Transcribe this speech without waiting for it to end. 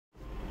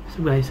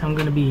So guys, I'm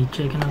gonna be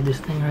checking out this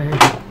thing right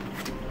here.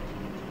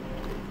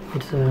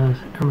 It's a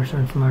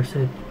Emerson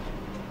SmartSet.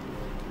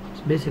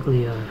 It's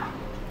basically a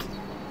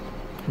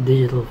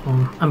digital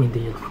phone. A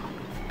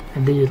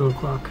digital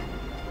clock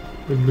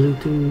with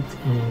Bluetooth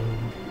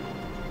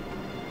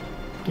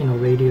and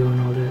radio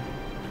and all that.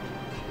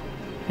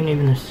 And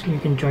even you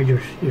can charge your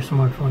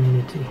smartphone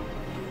in it too.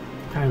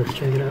 Alright, let's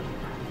check it out.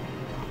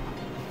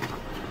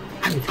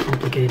 It's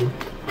complicated.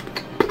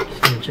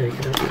 Just gonna check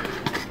it out.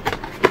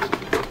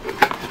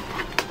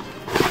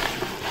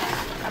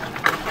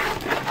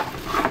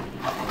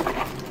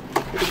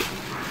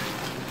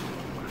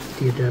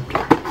 The adapter.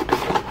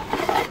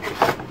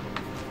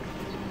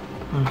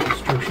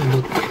 Instruction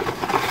book.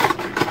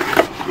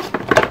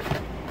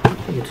 I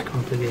think it's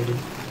complicated.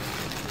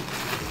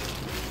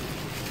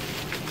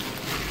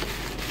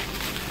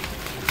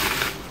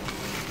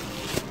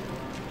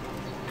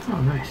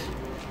 Oh, nice.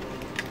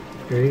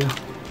 There you go.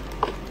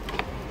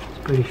 It's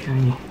pretty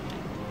shiny.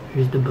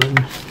 Here's the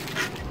buttons.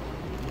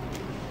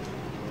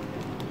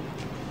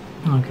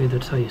 Okay,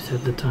 that's how you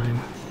set the time.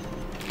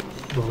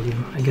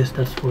 Volume. I guess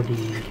that's for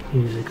the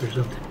music or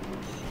something.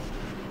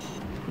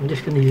 I'm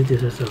just gonna use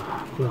this as a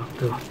clock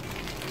though.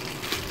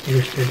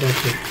 Here's the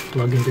adapter.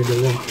 Plug into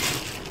the wall.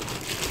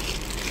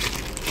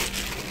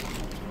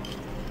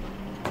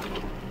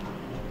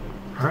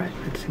 Alright,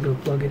 let's go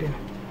plug it in.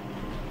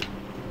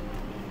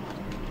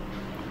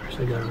 First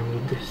I gotta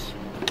remove this.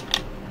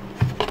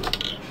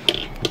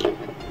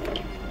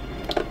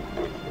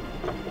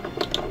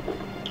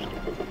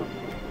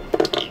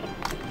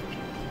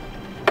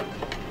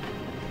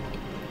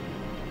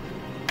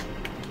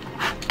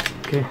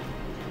 Okay,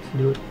 let's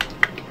do it.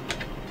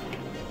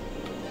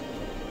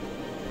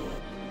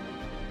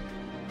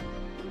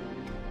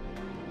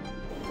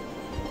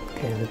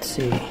 Okay, let's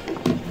see.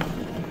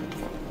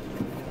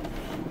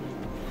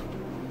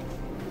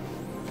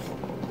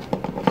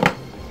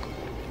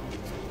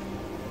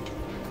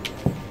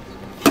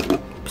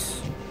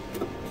 Oops.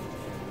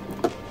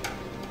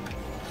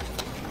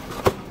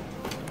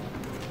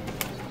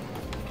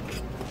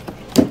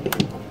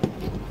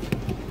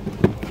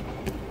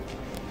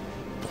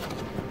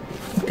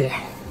 Okay.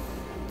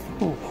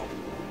 Ooh.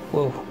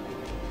 Whoa.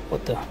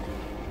 What the?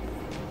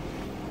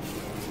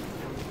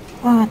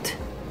 What?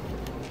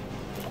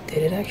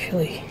 Did it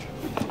actually?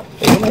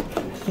 Wait,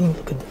 let me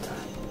look at the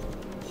time.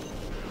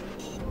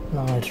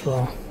 No, it's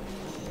wrong.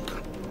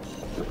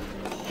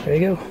 There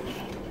you go.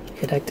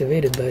 It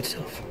activated by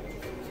itself.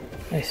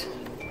 Nice.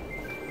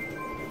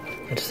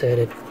 Let's set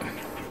it.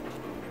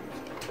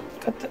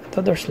 I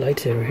thought there's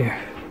lights over here.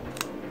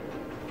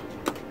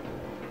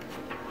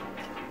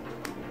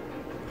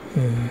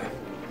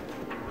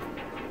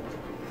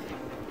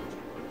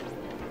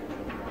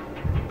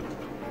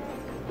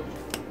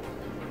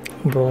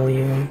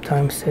 Volume,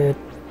 time set.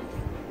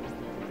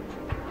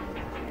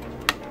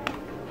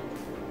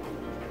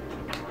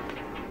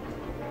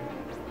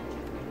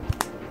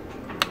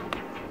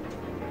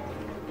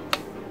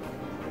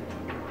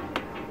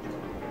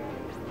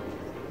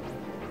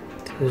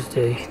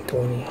 Tuesday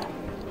 20.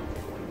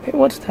 Wait,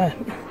 what's that?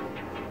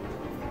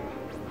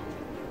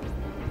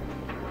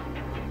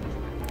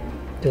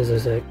 This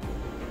is it.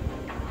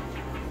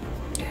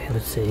 Okay,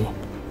 let's see.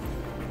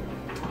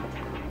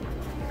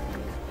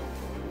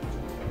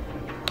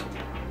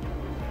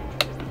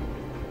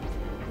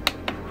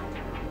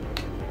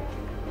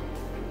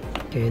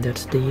 Okay,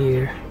 that's the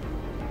year.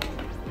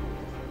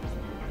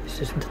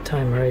 This is the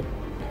time, right?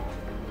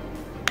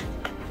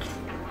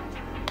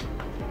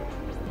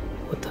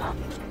 What the?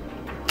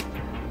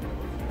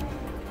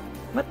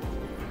 What?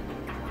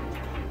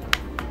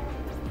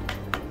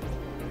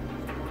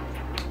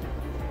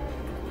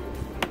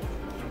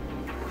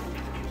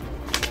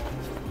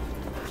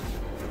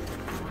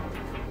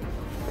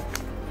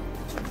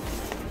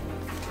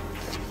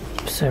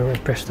 Sorry, I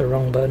pressed the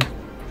wrong button.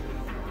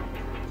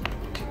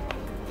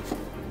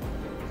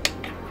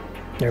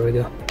 There we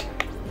go.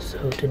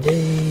 So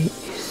today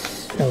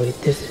is, oh wait,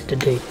 this is the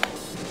date.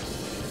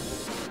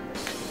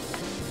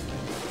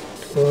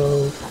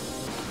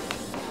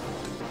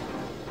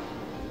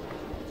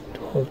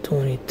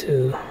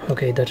 12/22.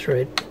 Okay, that's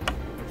right.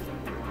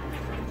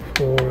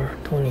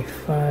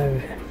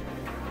 4/25.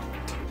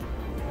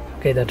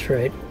 Okay, that's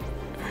right.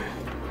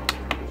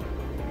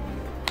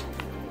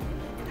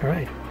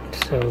 Alright,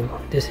 so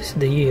this is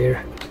the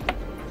year,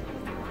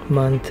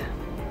 month,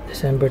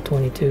 December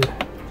 22.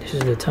 This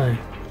is the time.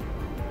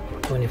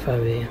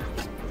 25 a.m.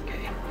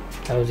 Okay,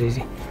 that was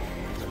easy.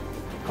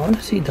 I want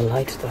to see the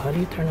lights though. How do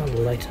you turn on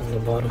the lights on the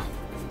bottom?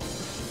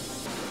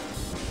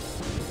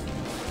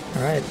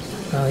 Alright,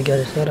 now I got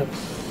it set up.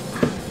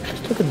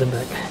 Let's look at the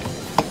back.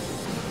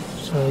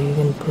 So you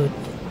can put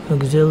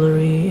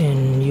auxiliary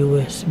and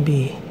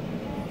USB.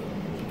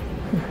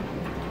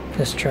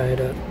 Let's try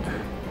it out.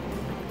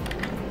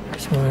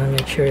 Just want to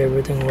make sure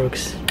everything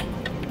works,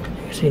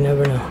 because you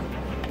never know.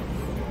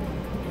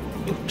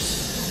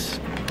 Oops.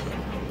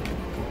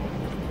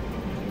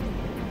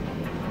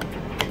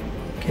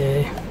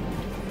 Okay.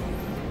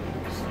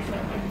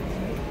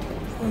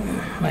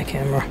 My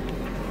camera.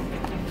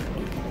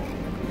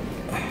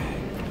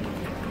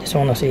 just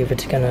want to see if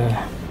it's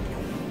gonna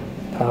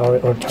power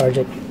it or charge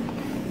it.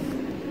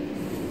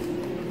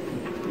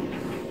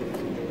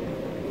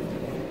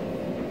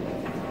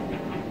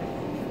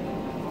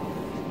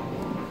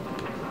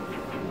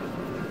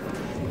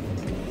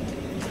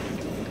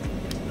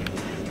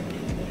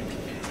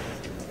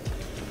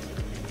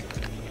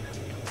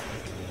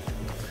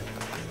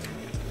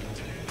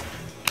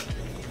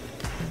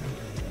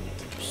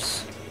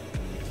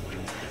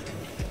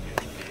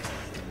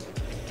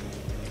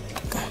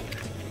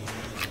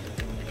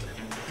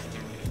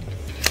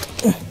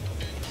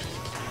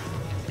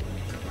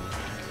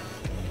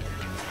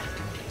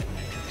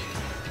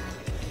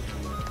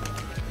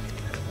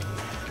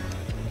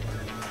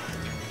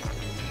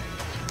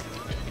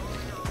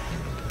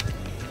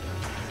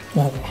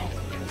 Okay.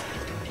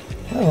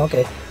 Oh,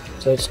 okay.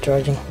 So it's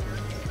charging.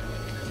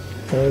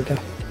 There we go.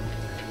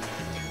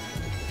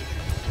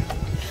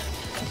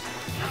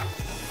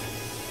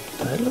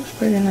 That looks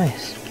pretty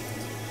nice.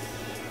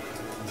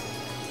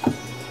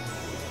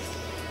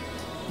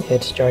 Yeah,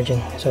 it's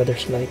charging. So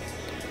there's light.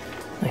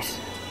 Nice.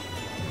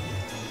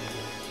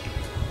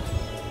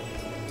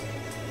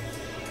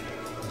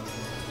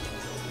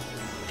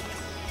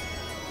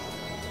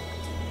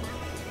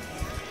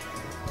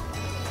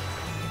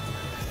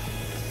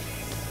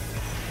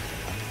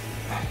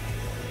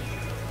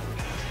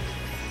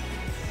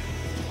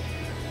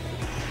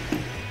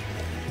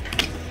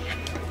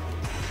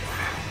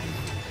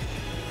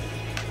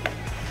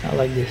 I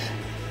like this.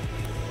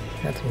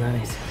 That's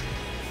nice.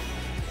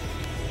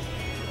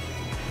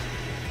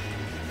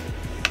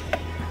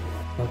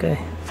 Okay,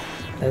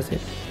 that's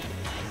it.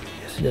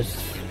 Guess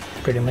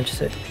that's pretty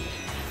much it.